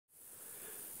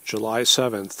July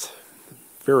 7th.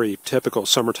 Very typical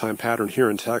summertime pattern here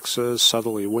in Texas.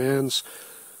 Southerly winds,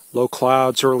 low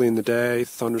clouds early in the day,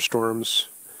 thunderstorms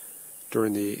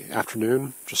during the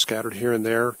afternoon, just scattered here and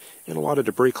there, and a lot of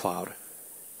debris cloud.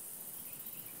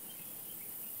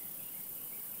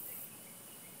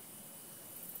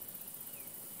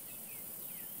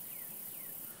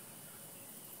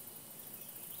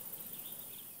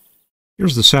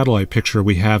 Here's the satellite picture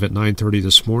we have at 9:30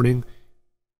 this morning.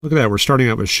 Look at that, we're starting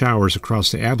out with showers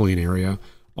across the Abilene area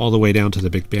all the way down to the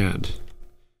Big Bend.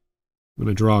 I'm going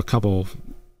to draw a couple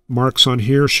marks on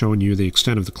here showing you the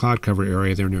extent of the cloud cover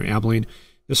area there near Abilene.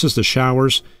 This is the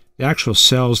showers. The actual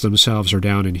cells themselves are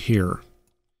down in here.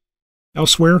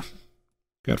 Elsewhere,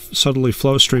 got southerly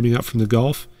flow streaming up from the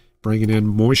Gulf, bringing in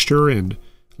moisture and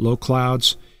low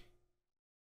clouds.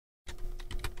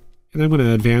 And I'm going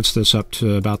to advance this up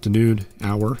to about the noon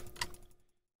hour.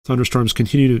 Thunderstorms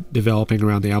continue developing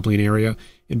around the Abilene area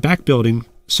and backbuilding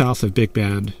south of Big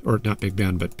Bend, or not Big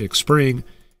Bend, but Big Spring,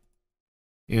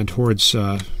 and towards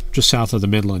just south of the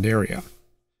Midland area.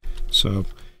 So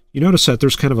you notice that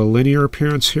there's kind of a linear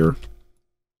appearance here.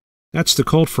 That's the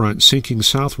cold front sinking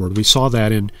southward. We saw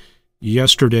that in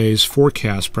yesterday's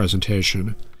forecast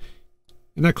presentation.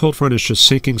 And that cold front is just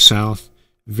sinking south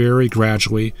very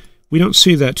gradually. We don't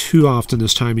see that too often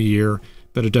this time of year,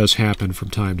 but it does happen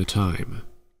from time to time.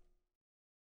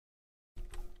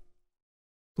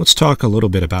 Let's talk a little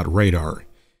bit about radar.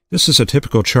 This is a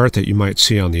typical chart that you might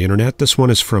see on the internet. This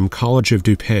one is from College of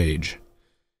DuPage.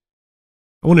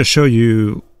 I want to show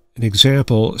you an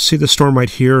example. See the storm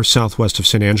right here, southwest of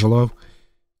San Angelo?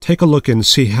 Take a look and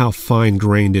see how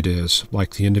fine-grained it is,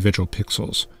 like the individual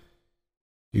pixels.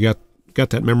 You got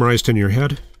that memorized in your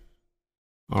head?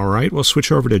 All right, we'll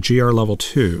switch over to GR Level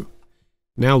 2.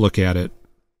 Now look at it.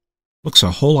 Looks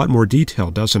a whole lot more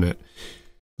detailed, doesn't it?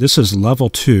 This is Level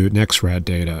 2 NEXRAD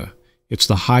data. It's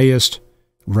the highest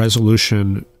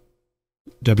resolution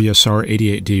WSR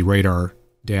 88D radar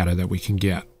data that we can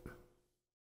get.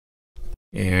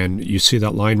 And you see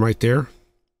that line right there?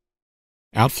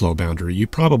 Outflow boundary. You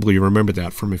probably remember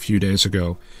that from a few days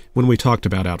ago when we talked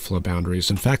about outflow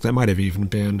boundaries. In fact, that might have even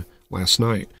been last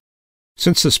night.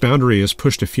 Since this boundary is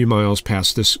pushed a few miles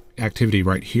past this activity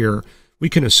right here, we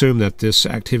can assume that this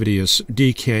activity is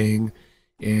decaying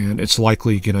and it's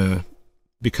likely going to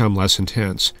become less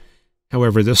intense.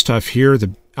 However, this stuff here,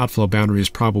 the outflow boundary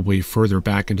is probably further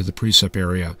back into the precip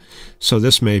area, so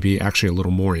this may be actually a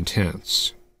little more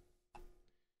intense.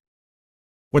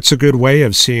 What's a good way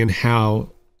of seeing how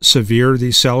severe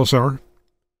these cells are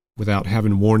without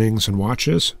having warnings and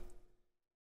watches?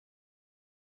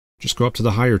 Just go up to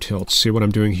the higher tilts. See what I'm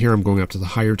doing here? I'm going up to the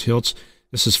higher tilts.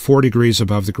 This is 4 degrees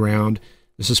above the ground.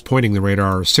 This is pointing the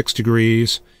radar 6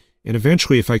 degrees. And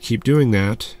eventually, if I keep doing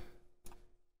that,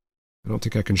 I don't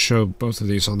think I can show both of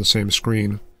these on the same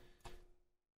screen.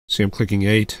 See, I'm clicking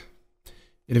 8.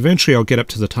 And eventually, I'll get up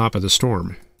to the top of the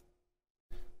storm.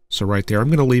 So right there, I'm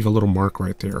going to leave a little mark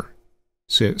right there.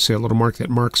 See a little mark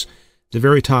that marks the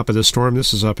very top of the storm?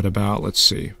 This is up at about, let's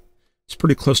see. It's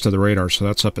pretty close to the radar, so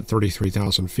that's up at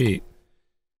 33,000 feet.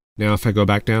 Now, if I go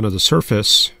back down to the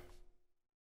surface,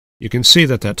 you can see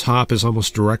that that top is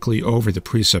almost directly over the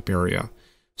precip area,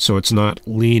 so it's not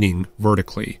leaning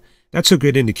vertically. That's a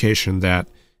good indication that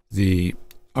the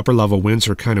upper-level winds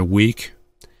are kind of weak,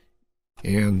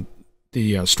 and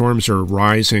the storms are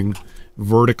rising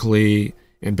vertically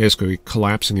and basically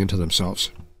collapsing into themselves.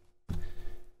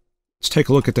 Let's take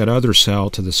a look at that other cell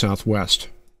to the southwest.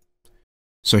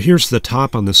 So here's the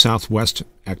top on the southwest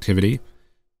activity.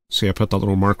 See, I put the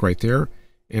little mark right there,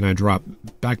 and I drop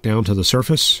back down to the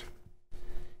surface.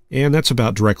 And that's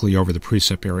about directly over the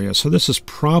precip area. So this is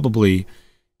probably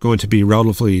going to be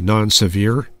relatively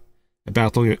non-severe.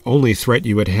 About the only threat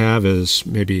you would have is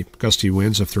maybe gusty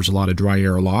winds if there's a lot of dry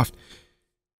air aloft.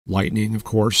 Lightning, of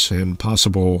course, and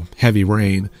possible heavy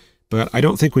rain. But I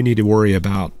don't think we need to worry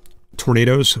about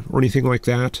tornadoes or anything like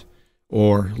that,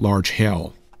 or large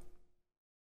hail.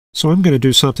 So I'm going to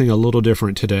do something a little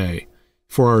different today.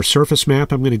 For our surface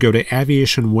map, I'm going to go to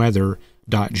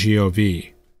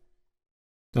aviationweather.gov.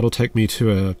 That'll take me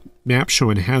to a map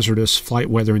showing hazardous flight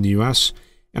weather in the U.S.,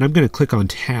 and I'm going to click on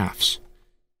TAFs.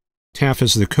 TAF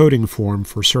is the coding form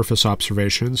for surface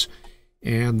observations,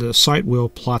 and the site will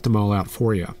plot them all out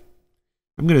for you.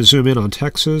 I'm going to zoom in on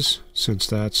Texas, since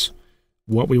that's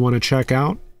what we want to check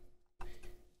out.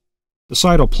 The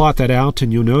site will plot that out,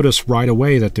 and you'll notice right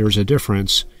away that there's a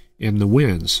difference in the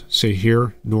winds. See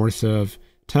here, north of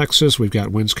Texas, we've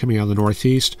got winds coming out of the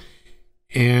northeast,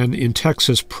 and in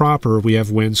Texas proper, we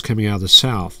have winds coming out of the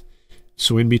south.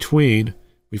 So in between,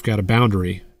 we've got a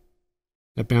boundary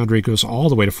That boundary goes all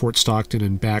the way to Fort Stockton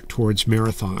and back towards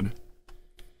Marathon.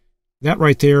 That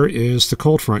right there is the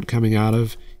cold front coming out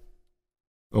of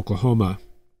Oklahoma.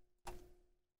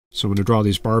 So I'm going to draw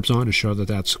these barbs on to show that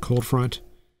that's a cold front.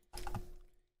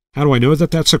 How do I know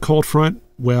that that's a cold front?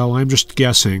 Well, I'm just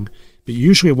guessing, but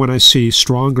usually when I see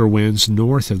stronger winds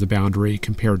north of the boundary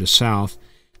compared to south,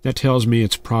 that tells me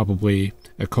it's probably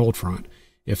a cold front.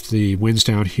 If the winds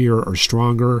down here are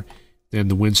stronger than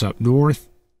the winds up north,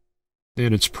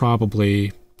 then it's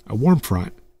probably a warm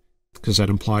front, because that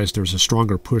implies there's a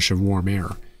stronger push of warm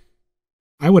air.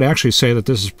 I would actually say that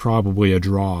this is probably a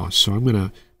draw, so I'm going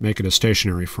to make it a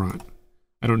stationary front.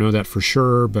 I don't know that for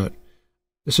sure, but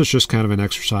this is just kind of an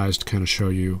exercise to kind of show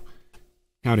you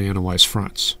how to analyze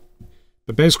fronts.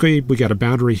 But basically, we got a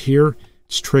boundary here.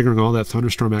 It's triggering all that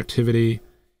thunderstorm activity.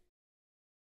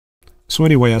 So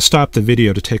anyway, I stopped the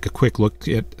video to take a quick look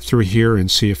through here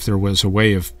and see if there was a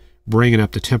way of bringing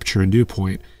up the temperature and dew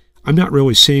point. I'm not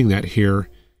really seeing that here,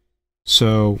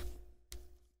 so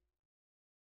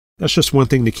that's just one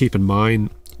thing to keep in mind.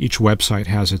 Each website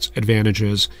has its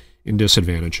advantages and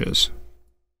disadvantages.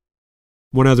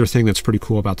 One other thing that's pretty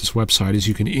cool about this website is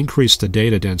you can increase the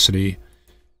data density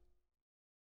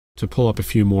to pull up a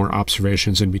few more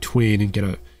observations in between and get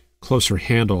a closer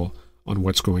handle on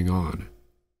what's going on.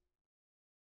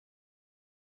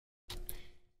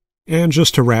 And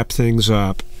just to wrap things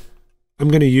up, I'm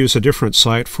going to use a different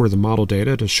site for the model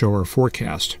data to show our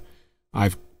forecast.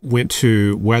 I've went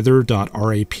to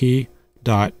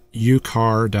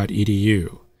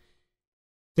weather.rap.ucar.edu.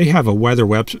 They have a weather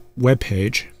web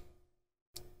page,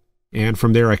 and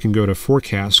from there I can go to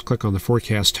forecast, click on the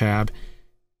forecast tab,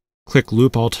 click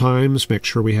loop all times, make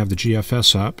sure we have the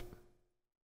GFS up.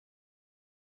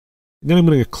 And then I'm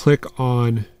going to click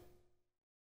on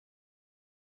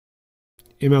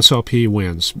MSLP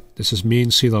winds. This is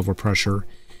mean sea level pressure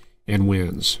and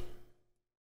winds.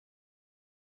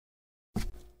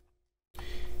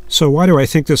 So why do I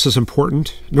think this is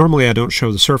important? Normally I don't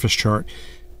show the surface chart,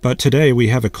 but today we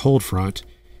have a cold front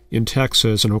in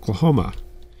Texas and Oklahoma.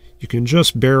 You can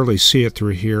just barely see it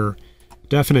through here.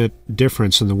 Definite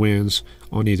difference in the winds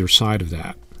on either side of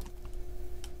that.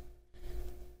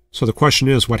 So the question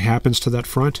is, what happens to that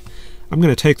front? I'm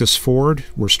going to take this forward.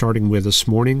 We're starting with this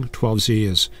morning. 12Z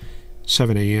is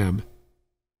 7 a.m.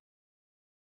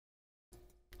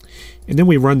 And then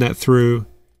we run that through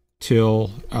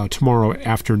till tomorrow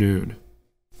afternoon.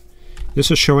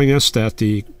 This is showing us that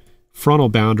the frontal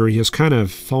boundary has kind of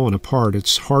fallen apart.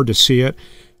 It's hard to see it.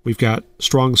 We've got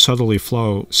strong southerly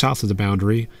flow south of the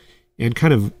boundary and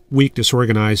kind of weak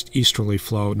disorganized easterly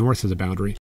flow north of the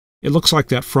boundary. It looks like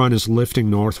that front is lifting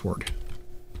northward.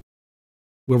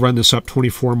 We'll run this up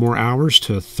 24 more hours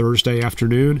to Thursday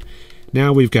afternoon.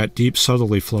 Now we've got deep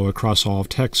southerly flow across all of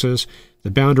Texas. The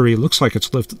boundary looks like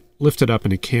it's lifted up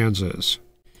into Kansas.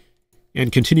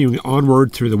 And continuing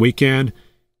onward through the weekend,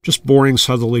 just boring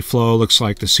southerly flow. Looks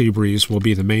like the sea breeze will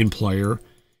be the main player.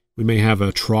 We may have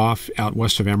a trough out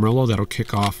west of Amarillo that'll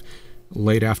kick off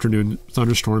late afternoon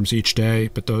thunderstorms each day,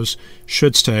 but those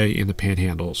should stay in the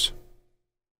panhandles.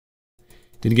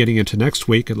 Then getting into next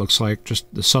week, it looks like just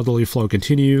the southerly flow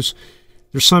continues.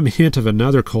 There's some hint of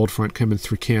another cold front coming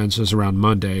through Kansas around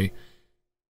Monday,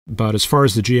 but as far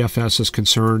as the GFS is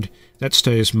concerned, that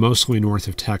stays mostly north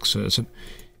of Texas. And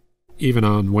even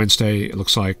on Wednesday, it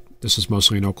looks like this is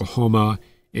mostly in Oklahoma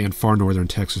and far northern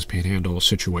Texas panhandle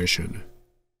situation.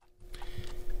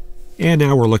 And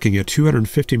now we're looking at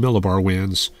 250 millibar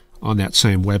winds on that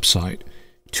same website.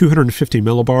 250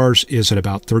 millibars is at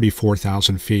about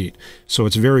 34,000 feet, so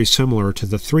it's very similar to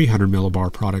the 300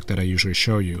 millibar product that I usually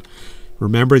show you.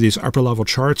 Remember, these upper level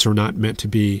charts are not meant to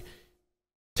be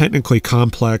technically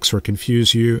complex or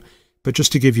confuse you, but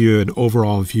just to give you an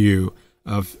overall view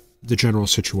of the general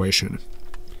situation.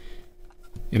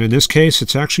 And in this case,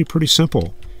 it's actually pretty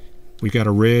simple. We got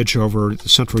a ridge over the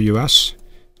central U.S.,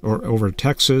 or over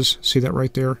Texas. See that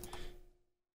right there?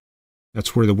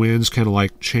 That's where the winds kind of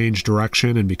like change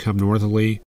direction and become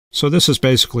northerly. So this is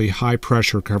basically high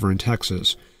pressure covering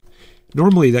Texas.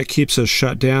 Normally that keeps us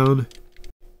shut down,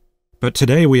 but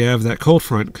today we have that cold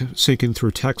front sinking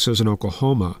through Texas and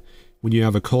Oklahoma. When you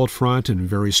have a cold front and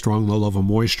very strong low-level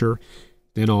moisture,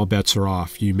 then all bets are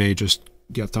off. You may just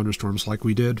get thunderstorms like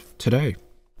we did today.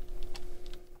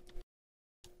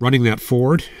 Running that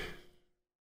forward,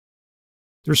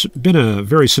 there's been a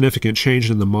very significant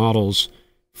change in the models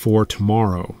for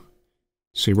tomorrow.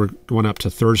 See, we're going up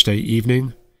to Thursday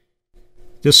evening.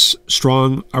 This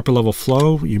strong upper level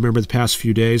flow, you remember the past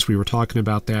few days we were talking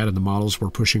about that and the models were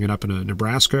pushing it up into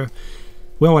Nebraska.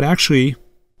 Well, it actually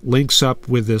links up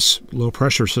with this low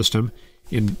pressure system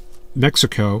in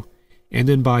Mexico, And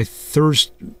then by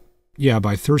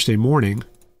Thursday morning,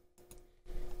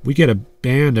 we get a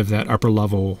band of that upper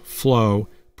level flow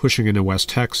pushing into West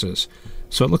Texas.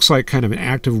 So it looks like kind of an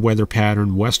active weather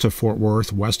pattern west of Fort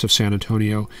Worth, west of San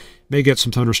Antonio. May get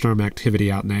some thunderstorm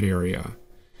activity out in that area.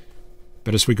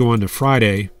 But as we go into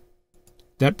Friday,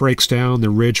 that breaks down, the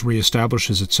ridge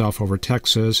reestablishes itself over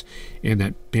Texas, and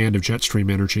that band of jet stream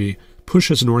energy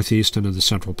pushes northeast into the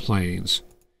Central Plains.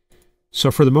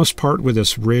 So for the most part, with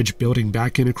this ridge building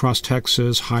back in across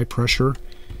Texas, high pressure,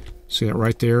 see that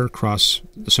right there across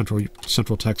the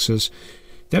central Texas,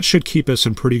 that should keep us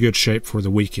in pretty good shape for the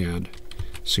weekend.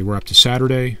 See, we're up to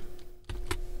Saturday.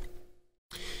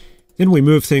 Then we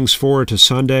move things forward to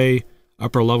Sunday.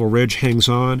 Upper level ridge hangs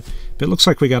on, but it looks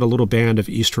like we got a little band of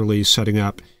easterlies setting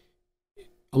up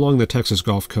along the Texas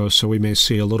Gulf Coast, so we may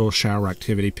see a little shower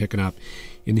activity picking up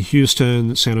in the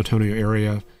Houston, San Antonio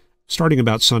area, starting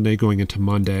about Sunday going into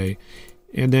Monday.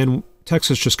 And then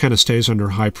Texas just kind of stays under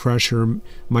high pressure,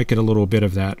 might get a little bit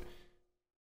of that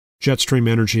jet stream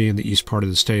energy in the east part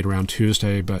of the state around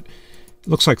Tuesday, but it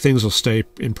looks like things will stay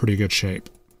in pretty good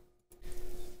shape.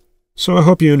 So I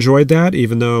hope you enjoyed that,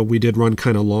 even though we did run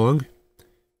kind of long.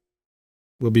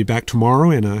 We'll be back tomorrow,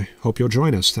 and I hope you'll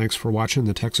join us. Thanks for watching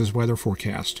the Texas Weather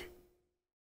Forecast.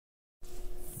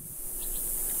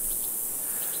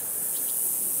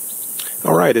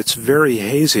 All right, it's very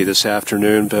hazy this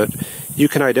afternoon, but you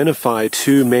can identify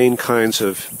two main kinds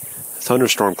of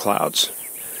thunderstorm clouds.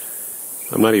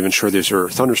 I'm not even sure these are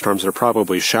thunderstorms. They're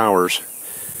probably showers.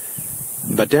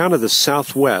 But down to the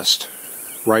southwest,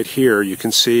 right here, you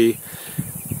can see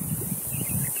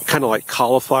kind of like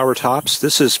cauliflower tops.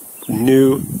 This is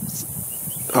new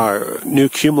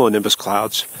cumulonimbus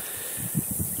clouds.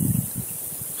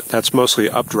 That's mostly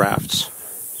updrafts.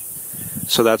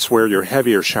 So that's where your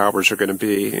heavier showers are going to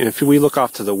be. And if we look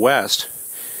off to the west,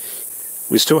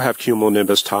 we still have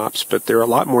cumulonimbus tops, but they're a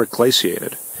lot more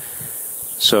glaciated.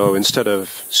 So instead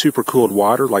of supercooled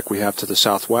water like we have to the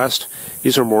southwest,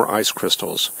 these are more ice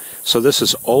crystals. So this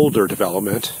is older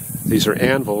development. These are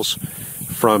anvils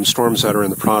from storms that are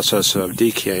in the process of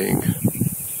decaying.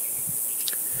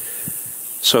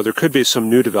 So there could be some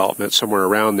new development somewhere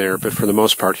around there, but for the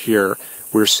most part here,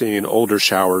 we're seeing older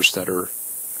showers that are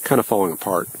kind of falling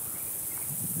apart.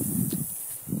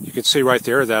 You can see right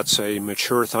there that's a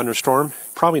mature thunderstorm.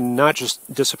 Probably not just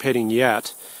dissipating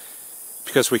yet,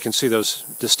 because we can see those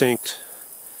distinct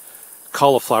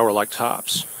cauliflower-like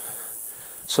tops.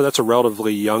 So that's a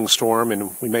relatively young storm,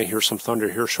 and we may hear some thunder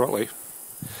here shortly.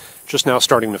 Just now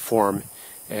starting to form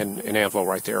an anvil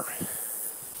right there.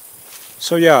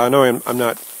 So yeah, I know I'm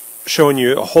not showing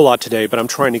you a whole lot today, but I'm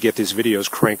trying to get these videos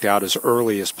cranked out as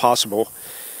early as possible.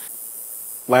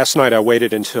 Last night I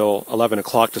waited until 11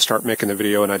 o'clock to start making the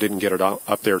video, and I didn't get it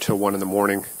up there till 1 in the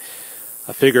morning.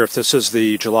 I figure if this is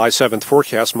the July 7th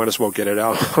forecast, might as well get it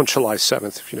out on July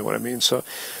 7th, if you know what I mean. So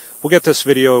we'll get this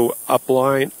video up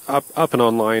and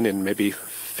online, and maybe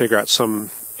figure out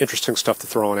some interesting stuff to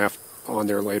throw on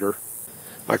there later.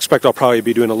 I expect I'll probably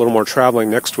be doing a little more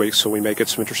traveling next week, so we may get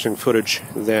some interesting footage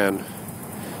then.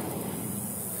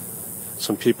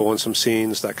 Some people and some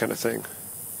scenes, that kind of thing.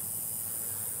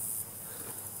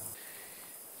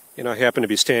 And I happen to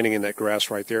be standing in that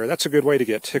grass right there. That's a good way to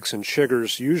get ticks and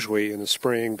chiggers usually in the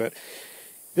spring, but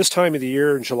this time of the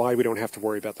year in July we don't have to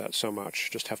worry about that so much.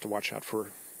 Just have to watch out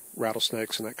for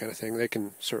rattlesnakes and that kind of thing. They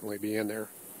can certainly be in there.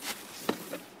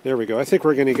 There we go. I think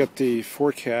we're going to get the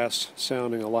forecast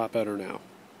sounding a lot better now.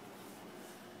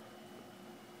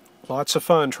 Lots of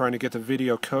fun trying to get the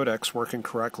video codecs working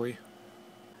correctly.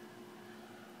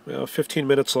 Well, 15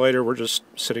 minutes later we're just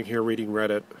sitting here reading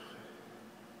Reddit.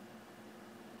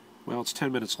 Well, it's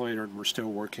 10 minutes later and we're still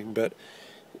working, but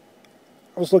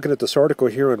I was looking at this article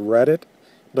here on Reddit.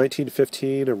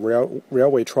 1915, a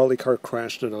railway trolley car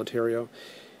crashed in Ontario.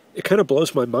 It kind of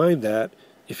blows my mind that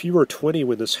if you were 20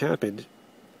 when this happened,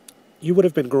 you would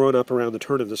have been growing up around the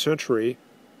turn of the century,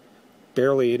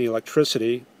 barely any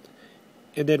electricity,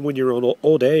 and then when you're on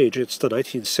old age, it's the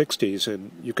 1960s,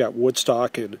 and you've got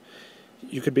Woodstock, and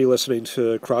you could be listening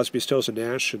to Crosby, Stills and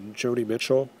Nash and Joni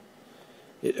Mitchell.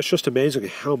 It's just amazing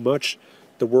how much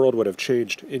the world would have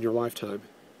changed in your lifetime.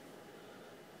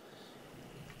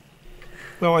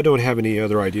 Well, I don't have any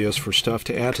other ideas for stuff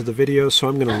to add to the video, so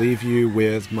I'm going to leave you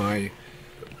with my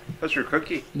That's your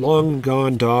cookie. Long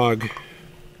gone dog,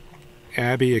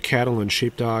 Abby, a Catalan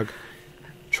sheepdog,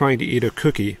 trying to eat a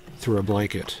cookie through a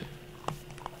blanket.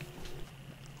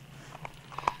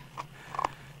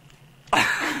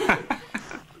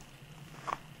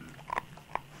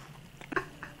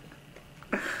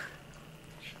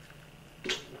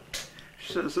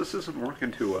 She says this isn't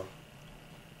working too well.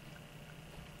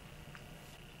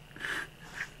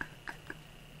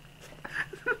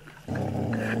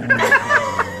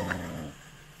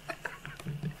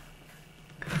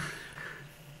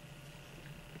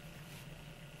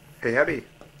 Hey, Abby.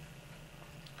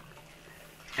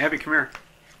 Abby, come here.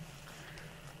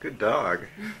 Good dog.